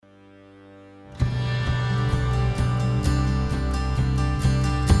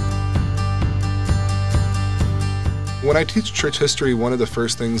when I teach church history, one of the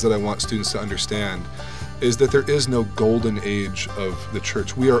first things that I want students to understand is that there is no golden age of the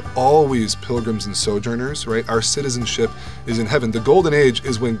church. We are always pilgrims and sojourners, right? Our citizenship is in heaven. The golden age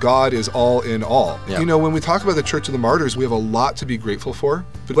is when God is all in all. Yeah. You know, when we talk about the Church of the Martyrs, we have a lot to be grateful for.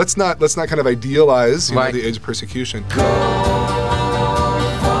 But let's not kind of idealize the age of persecution.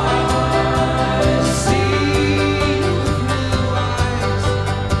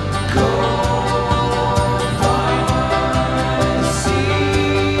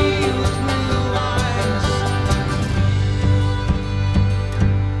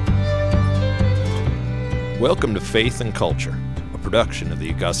 Welcome to Faith and Culture, a production of the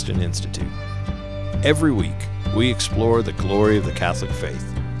Augustine Institute. Every week, we explore the glory of the Catholic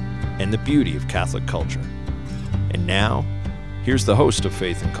faith and the beauty of Catholic culture. And now, here's the host of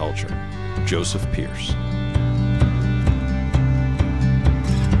Faith and Culture, Joseph Pearce.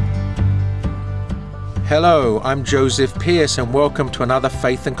 Hello, I'm Joseph Pearce and welcome to another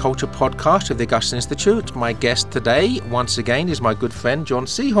Faith and Culture podcast of the Augustine Institute. My guest today, once again, is my good friend John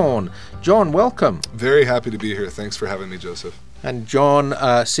Seehorn. John, welcome. Very happy to be here. Thanks for having me, Joseph. And John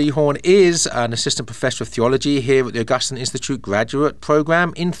Seehorn is an assistant professor of theology here at the Augustine Institute graduate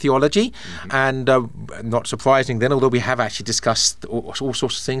program in theology. Mm-hmm. And not surprising then, although we have actually discussed all sorts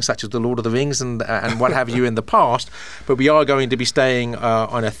of things such as the Lord of the Rings and what have you in the past, but we are going to be staying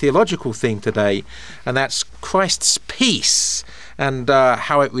on a theological theme today, and that's Christ's peace and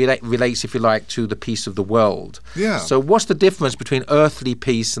how it relates, if you like, to the peace of the world. Yeah. So what's the difference between earthly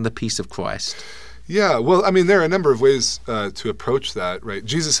peace and the peace of Christ? Yeah, well, I mean, there are a number of ways to approach that, right?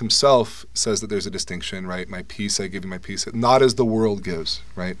 Jesus himself says that there's a distinction, right? My peace, I give you my peace, not as the world gives,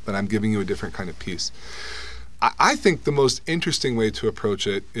 right? But I'm giving you a different kind of peace. I think the most interesting way to approach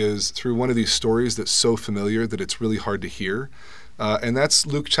it is through one of these stories that's so familiar that it's really hard to hear. And that's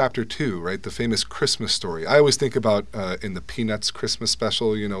Luke chapter 2, right? The famous Christmas story. I always think about in the Peanuts Christmas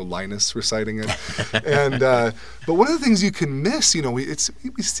special, Linus reciting it. And but one of the things you can miss, we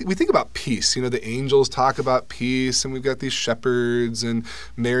think about peace. The angels talk about peace, and we've got these shepherds and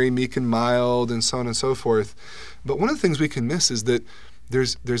Mary, meek and mild, and so on and so forth. But one of the things we can miss is that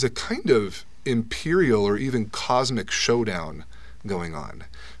there's a kind of imperial or even cosmic showdown going on,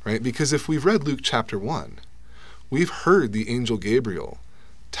 right? Because if we've read Luke chapter 1, we've heard the angel Gabriel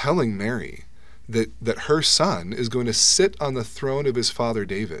telling Mary that her son is going to sit on the throne of his father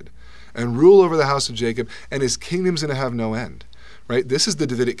David and rule over the house of Jacob, and his kingdom's going to have no end, right? This is the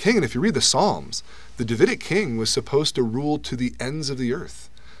Davidic king, and if you read the Psalms, the Davidic king was supposed to rule to the ends of the earth,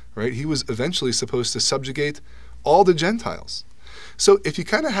 right? He was eventually supposed to subjugate all the Gentiles. So if you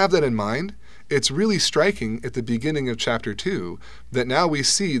kind of have that in mind, it's really striking at the beginning of chapter 2 that now we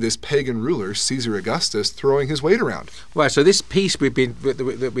see this pagan ruler, Caesar Augustus, throwing his weight around. Right, so this peace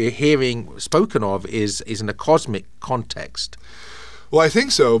that we're hearing spoken of is in a cosmic context. Well, I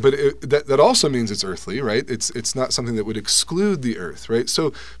think so, but that also means it's earthly, right? It's not something that would exclude the earth, right?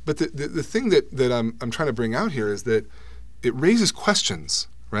 So, but the thing that I'm trying to bring out here is that it raises questions,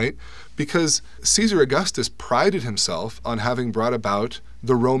 right? Because Caesar Augustus prided himself on having brought about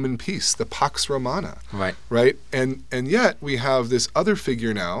the Roman peace, the Pax Romana, right? And yet we have this other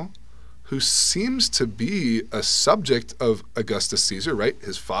figure now who seems to be a subject of Augustus Caesar, right?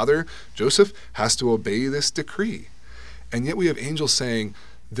 His father, Joseph, has to obey this decree. And yet we have angels saying,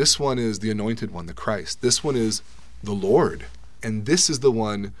 this one is the anointed one, the Christ. This one is the Lord. And this is the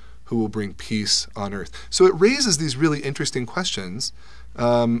one who will bring peace on earth. So it raises these really interesting questions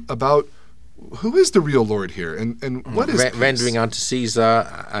about who is the real Lord here, and what is rendering unto Caesar,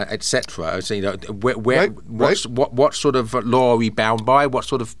 etc. So, what sort of law are we bound by? What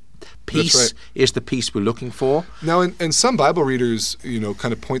sort of peace is the peace we're looking for? Now, and some Bible readers,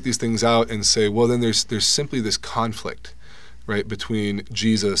 kind of point these things out and say, well, then there's simply this conflict, right, between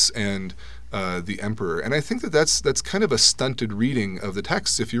Jesus and the emperor. And I think that's kind of a stunted reading of the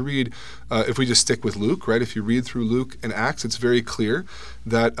text. If you read, if we just stick with Luke, right, if you read through Luke and Acts, it's very clear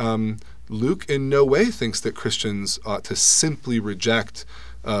that Luke in no way thinks that Christians ought to simply reject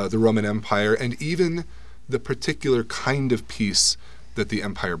the Roman Empire and even the particular kind of peace that the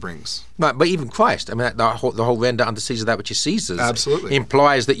empire brings. Right, but even Christ, I mean, the whole render unto Caesar that which is Caesar's absolutely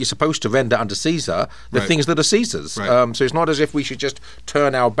implies that you're supposed to render unto Caesar the things that are Caesar's. Right. So it's not as if we should just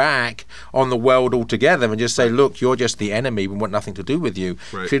turn our back on the world altogether and just say, look, you're just the enemy, we want nothing to do with you.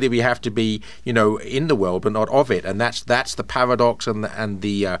 Right. Clearly we have to be, in the world but not of it, and that's the paradox and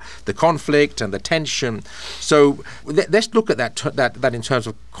the conflict and the tension. So let's look at that in terms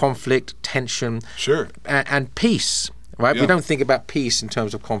of conflict, tension, sure, and peace. right? Yeah. We don't think about peace in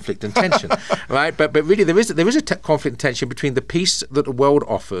terms of conflict and tension, right? But really, there is a conflict and tension between the peace that the world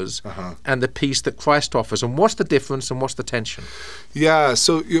offers and the peace that Christ offers. And what's the difference and what's the tension? Yeah.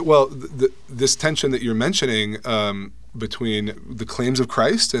 So, this tension that you're mentioning between the claims of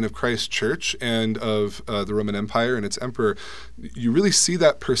Christ and of Christ's church and of the Roman Empire and its emperor, you really see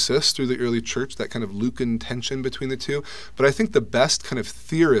that persist through the early church, that kind of Lucan tension between the two. But I think the best kind of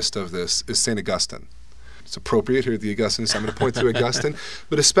theorist of this is St. Augustine. It's appropriate here at the Augustine, so I'm going to point to Augustine,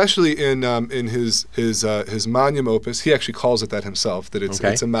 but especially in his magnum opus, he actually calls it that himself, that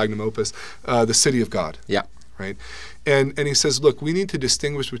it's a magnum opus, the City of God. Yeah. Right? And he says, look, we need to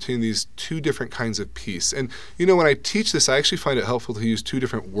distinguish between these two different kinds of peace. And, when I teach this, I actually find it helpful to use two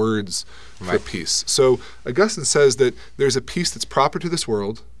different words for peace. So Augustine says that there's a peace that's proper to this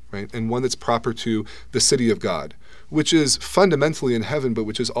world, right, and one that's proper to the city of God, which is fundamentally in heaven, but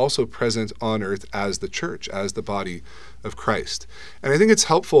which is also present on earth as the church, as the body of Christ. And I think it's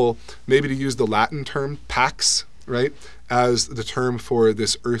helpful maybe to use the Latin term pax, right, as the term for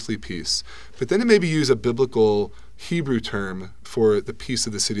this earthly peace. But then to maybe use a biblical Hebrew term for the peace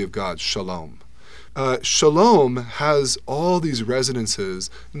of the city of God, shalom. Shalom has all these resonances,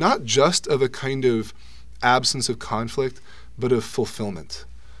 not just of a kind of absence of conflict, but of fulfillment,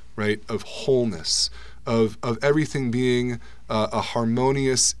 right, of wholeness, of everything being a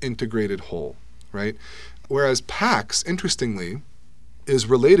harmonious, integrated whole, right? Whereas pax, interestingly, is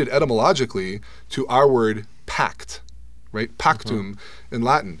related etymologically to our word pact, right? Pactum in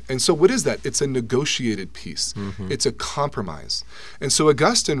Latin. And so what is that? It's a negotiated peace. It's a compromise. And so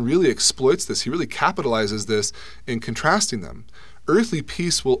Augustine really exploits this. He really capitalizes this in contrasting them. Earthly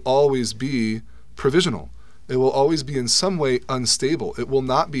peace will always be provisional. It will always be in some way unstable. It will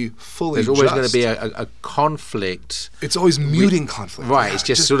not be fully There's always just. going to be a conflict. It's always muting conflict. Right, Yeah, it's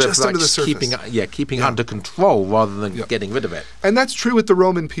just sort of like under the surface. keeping under control rather than getting rid of it. And that's true with the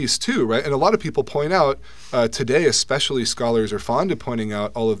Roman peace too, right? And a lot of people point out, today especially scholars are fond of pointing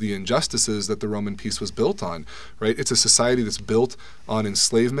out all of the injustices that the Roman peace was built on, right? It's a society that's built on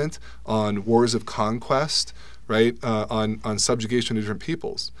enslavement, on wars of conquest, right? On subjugation of different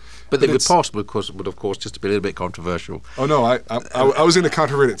peoples. But the riposte would of course just be a little bit controversial. Oh no, I was going to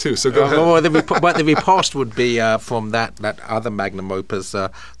controvert it too. So go ahead. Well, the riposte would be from that other magnum opus,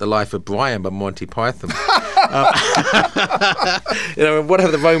 The Life of Brian by Monty Python. What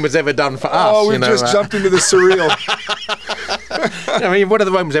have the Romans ever done for us? Oh, we've just jumped into the surreal. What have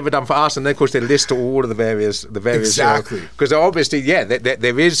the Romans ever done for us? And then, of course, they list all of the various exactly, because obviously,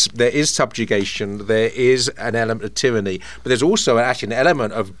 there is subjugation, there is an element of tyranny, but there's also actually an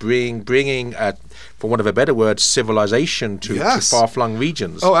element of bringing, for want of a better word, civilization to far-flung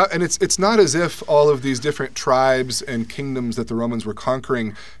regions. Oh, and it's not as if all of these different tribes and kingdoms that the Romans were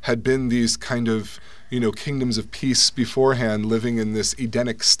conquering had been these kind of kingdoms of peace beforehand, living in this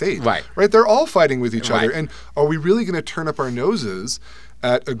Edenic state. Right. They're all fighting with each other. And are we really going to turn up our noses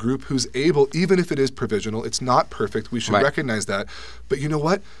at a group who's able, even if it is provisional, it's not perfect, we should recognize that. But you know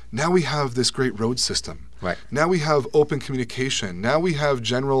what? Now we have this great road system. Right. Now we have open communication. Now we have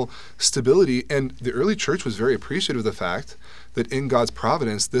general stability. And the early church was very appreciative of the fact that in God's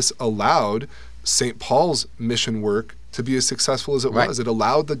providence, this allowed St. Paul's mission work to be as successful as it was. It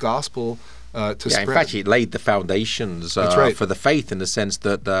allowed the gospel to spread. In fact, it laid the foundations for the faith in the sense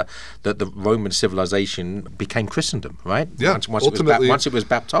that the Roman civilization became Christendom, right? Yeah, ultimately, once it was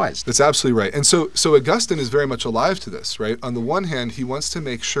baptized. That's absolutely right. And so Augustine is very much alive to this, right? On the one hand, he wants to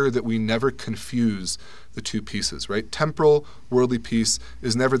make sure that we never confuse the two pieces, right? Temporal, worldly peace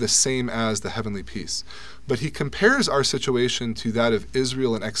is never the same as the heavenly peace. But he compares our situation to that of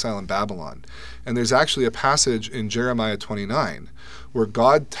Israel in exile in Babylon. And there's actually a passage in Jeremiah 29 where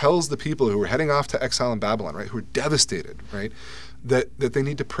God tells the people who are heading off to exile in Babylon, right, who are devastated, right, that they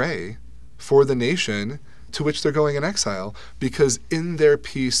need to pray for the nation to which they're going in exile, because in their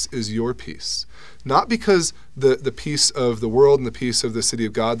peace is your peace. Not because the peace of the world and the peace of the city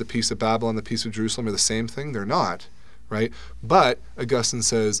of God, the peace of Babylon, the peace of Jerusalem are the same thing. They're not, right? But, Augustine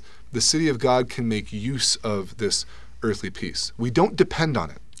says, the city of God can make use of this earthly peace. We don't depend on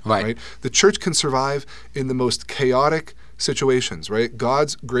it, right? The church can survive in the most chaotic situations, right?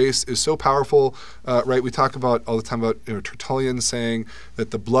 God's grace is so powerful, right? We talk about all the time about Tertullian saying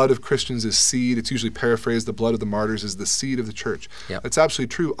that the blood of Christians is seed. It's usually paraphrased, the blood of the martyrs is the seed of the church. Yep. That's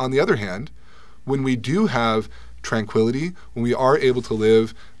absolutely true. On the other hand, when we do have tranquility, when we are able to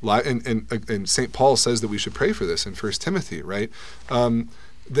live, and St. Paul says that we should pray for this in 1 Timothy, right?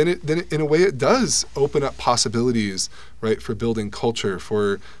 Then in a way it does open up possibilities, right, for building culture,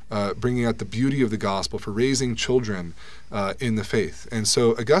 for bringing out the beauty of the gospel, for raising children in the faith. And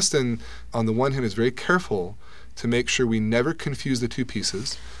so Augustine, on the one hand, is very careful to make sure we never confuse the two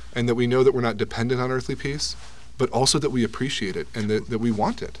pieces, and that we know that we're not dependent on earthly peace, but also that we appreciate it and that we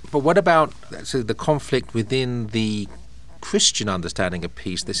want it. But what about the conflict within the Christian understanding of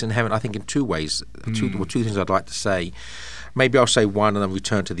peace that's inherent, I think, in two ways. Two things I'd like to say. Maybe I'll say one and then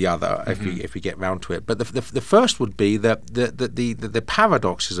return to the other if we get round to it. But the first would be that the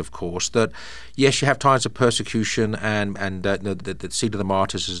paradox is, of course, that yes, you have times of persecution, and the seed of the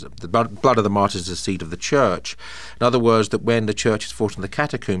martyrs is the blood of the martyrs is the seed of the church. In other words, that when the church is forced in the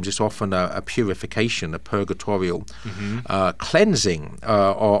catacombs, it's often a purification, a purgatorial cleansing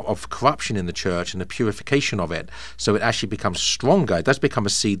of corruption in the church and the purification of it, so it actually becomes stronger. It does become a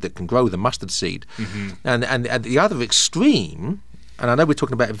seed that can grow, the mustard seed. And at the other extreme, and I know we're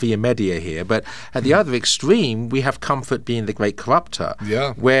talking about via media here, but at the other extreme, we have comfort being the great corrupter,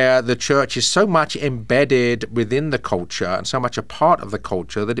 where the church is so much embedded within the culture and so much a part of the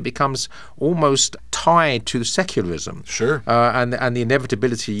culture that it becomes almost tied to secularism. And the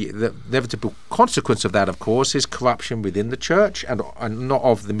inevitable consequence of that, of course, is corruption within the church, and not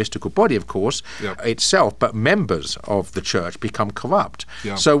of the mystical body, of course, itself, but members of the church become corrupt.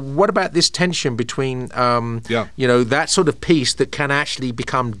 So what about this tension between, that sort of peace that can actually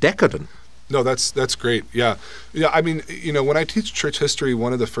become decadent? No, that's great. Yeah. I mean, when I teach church history,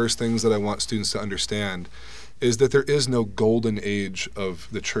 one of the first things that I want students to understand is that there is no golden age of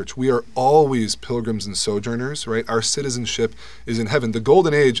the church. We are always pilgrims and sojourners, right? Our citizenship is in heaven. The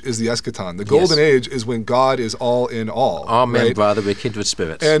golden age is the eschaton. The golden age is when God is all in all. Amen, right? brother. We're kindred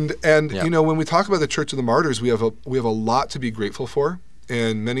spirits. And when we talk about the Church of the Martyrs, we have a lot to be grateful for.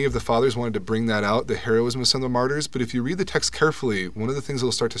 And many of the fathers wanted to bring that out, the heroism of some of the martyrs. But if you read the text carefully, one of the things that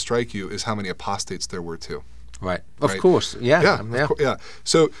will start to strike you is how many apostates there were too. Right. Of course. Yeah.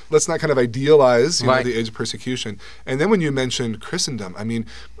 So let's not kind of idealize the age of persecution. And then when you mentioned Christendom, I mean,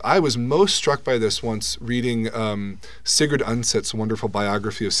 I was most struck by this once reading Sigurd Undset's wonderful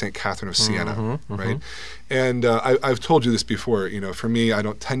biography of St. Catherine of Siena, right? And I've told you this before, for me, I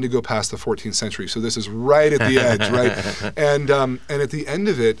don't tend to go past the 14th century. So this is right at the edge, right? And at the end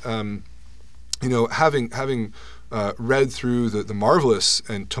of it, having read through the marvelous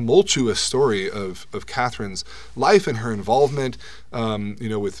and tumultuous story of Catherine's life and her involvement,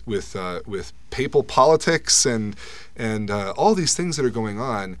 with papal politics and all these things that are going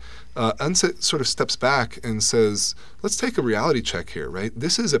on, Undset sort of steps back and says, let's take a reality check here, right?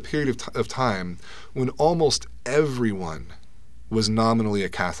 This is a period of time when almost everyone was nominally a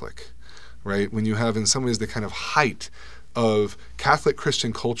Catholic, right? When you have in some ways the kind of height of Catholic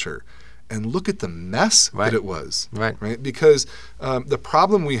Christian culture. And look at the mess that it was, right? Because the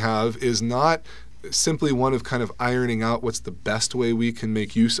problem we have is not simply one of kind of ironing out what's the best way we can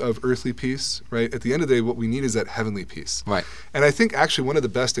make use of earthly peace, right? At the end of the day, what we need is that heavenly peace. Right. And I think actually one of the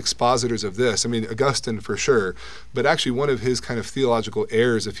best expositors of this, I mean, Augustine for sure, but actually one of his kind of theological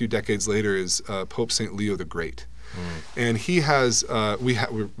heirs a few decades later is Pope St. Leo the Great. And he has,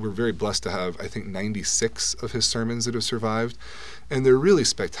 we're very blessed to have, I think, 96 of his sermons that have survived. And they're really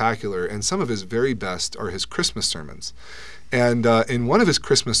spectacular. And some of his very best are his Christmas sermons. And in one of his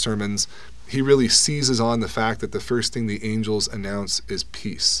Christmas sermons, he really seizes on the fact that the first thing the angels announce is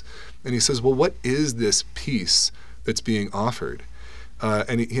peace. And he says, well, what is this peace that's being offered?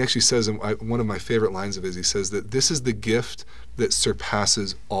 And he actually says, in one of my favorite lines of his, he says that this is the gift that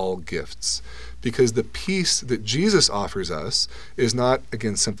surpasses all gifts. Because the peace that Jesus offers us is not,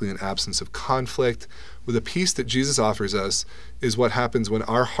 again, simply an absence of conflict. Well, the peace that Jesus offers us is what happens when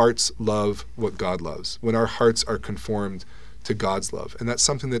our hearts love what God loves, when our hearts are conformed to God's love. And that's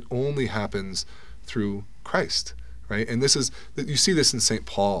something that only happens through Christ, right? And you see this in St.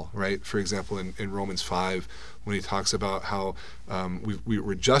 Paul, right? For example, in Romans 5, when he talks about how we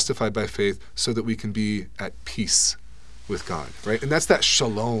were justified by faith so that we can be at peace with God, right? And that's that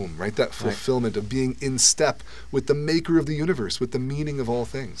shalom, right? That fulfillment of being in step with the maker of the universe, with the meaning of all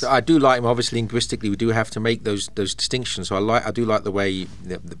things. So I do like, obviously linguistically, we do have to make those distinctions. So I do like the way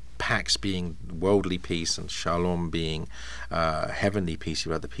the pax being worldly peace and shalom being heavenly peace,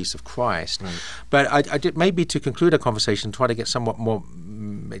 the peace of Christ. Right. But I did, maybe to conclude our conversation, try to get somewhat more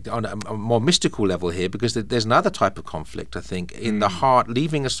on a more mystical level here, because there's another type of conflict, I think, in the heart,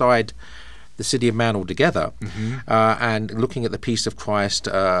 leaving aside the city of man altogether, and looking at the peace of Christ,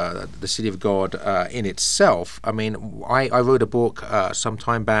 the city of God in itself. I mean, I wrote a book some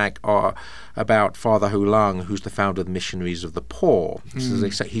time back about Father Hu Lung, who's the founder of the Missionaries of the Poor.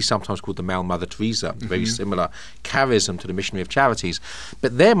 He's sometimes called the male Mother Teresa, very similar charism to the Missionary of Charities.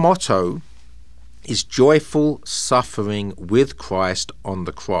 But their motto is joyful suffering with Christ on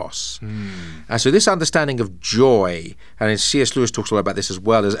the cross. And so this understanding of joy, and C.S. Lewis talks a lot about this as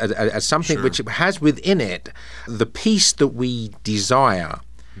well, as something which has within it the peace that we desire,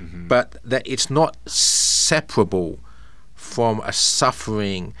 but that it's not separable from a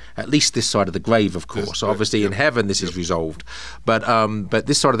suffering, at least this side of the grave, of course. Yes, obviously, in heaven, this is resolved, but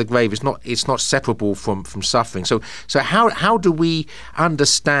this side of the grave is not separable from suffering. So how do we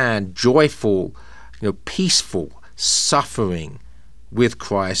understand joyful, peaceful suffering with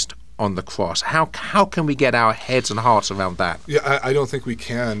Christ on the cross? How can we get our heads and hearts around that? Yeah, I don't think we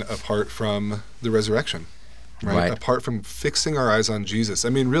can apart from the resurrection. Right? Apart from fixing our eyes on Jesus. I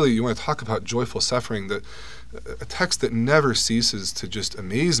mean, really, you want to talk about joyful suffering. A text that never ceases to just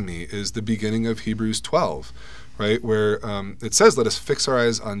amaze me is the beginning of Hebrews 12, right? Where it says, let us fix our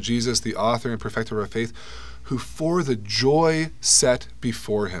eyes on Jesus, the author and perfecter of our faith, who for the joy set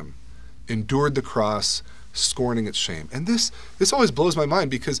before him endured the cross, scorning its shame. And this always blows my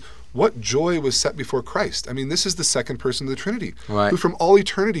mind, because what joy was set before Christ? I mean, this is the second person of the Trinity, who from all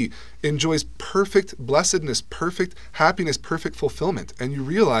eternity enjoys perfect blessedness, perfect happiness, perfect fulfillment. And you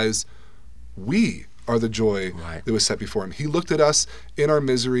realize we are the joy that was set before him. He looked at us in our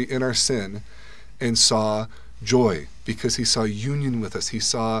misery, in our sin, and saw joy, because he saw union with us. He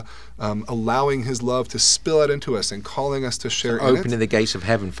saw allowing his love to spill out into us and calling us to share in it. Opening the gates of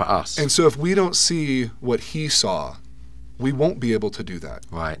heaven for us. And so if we don't see what he saw, we won't be able to do that.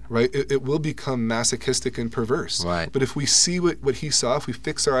 Right? It will become masochistic and perverse. But if we see what he saw, if we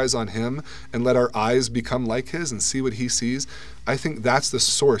fix our eyes on him and let our eyes become like his and see what he sees, I think that's the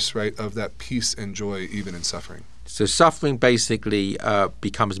source, of that peace and joy even in suffering. So suffering basically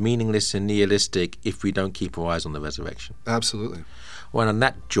becomes meaningless and nihilistic if we don't keep our eyes on the resurrection. Absolutely. Well, on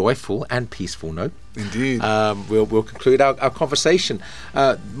that joyful and peaceful note, indeed, we'll conclude our conversation.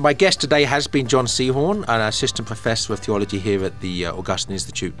 My guest today has been John Sehorn, an assistant professor of theology here at the Augustine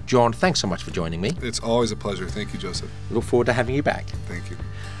Institute. John, thanks so much for joining me. It's always a pleasure. Thank you, Joseph. I look forward to having you back. Thank you.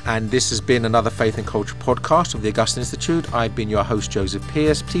 And this has been another Faith and Culture podcast of the Augustine Institute. I've been your host, Joseph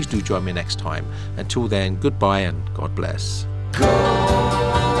Pearce. Please do join me next time. Until then, goodbye and God bless.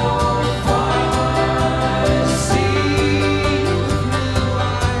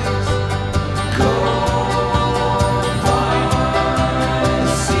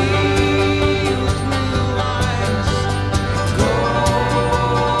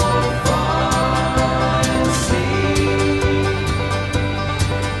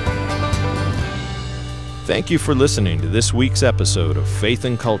 Thank you for listening to this week's episode of Faith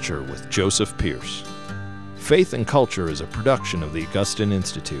and Culture with Joseph Pearce. Faith and Culture is a production of the Augustine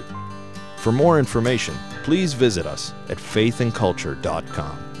Institute. For more information, please visit us at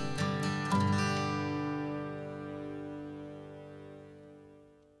faithandculture.com.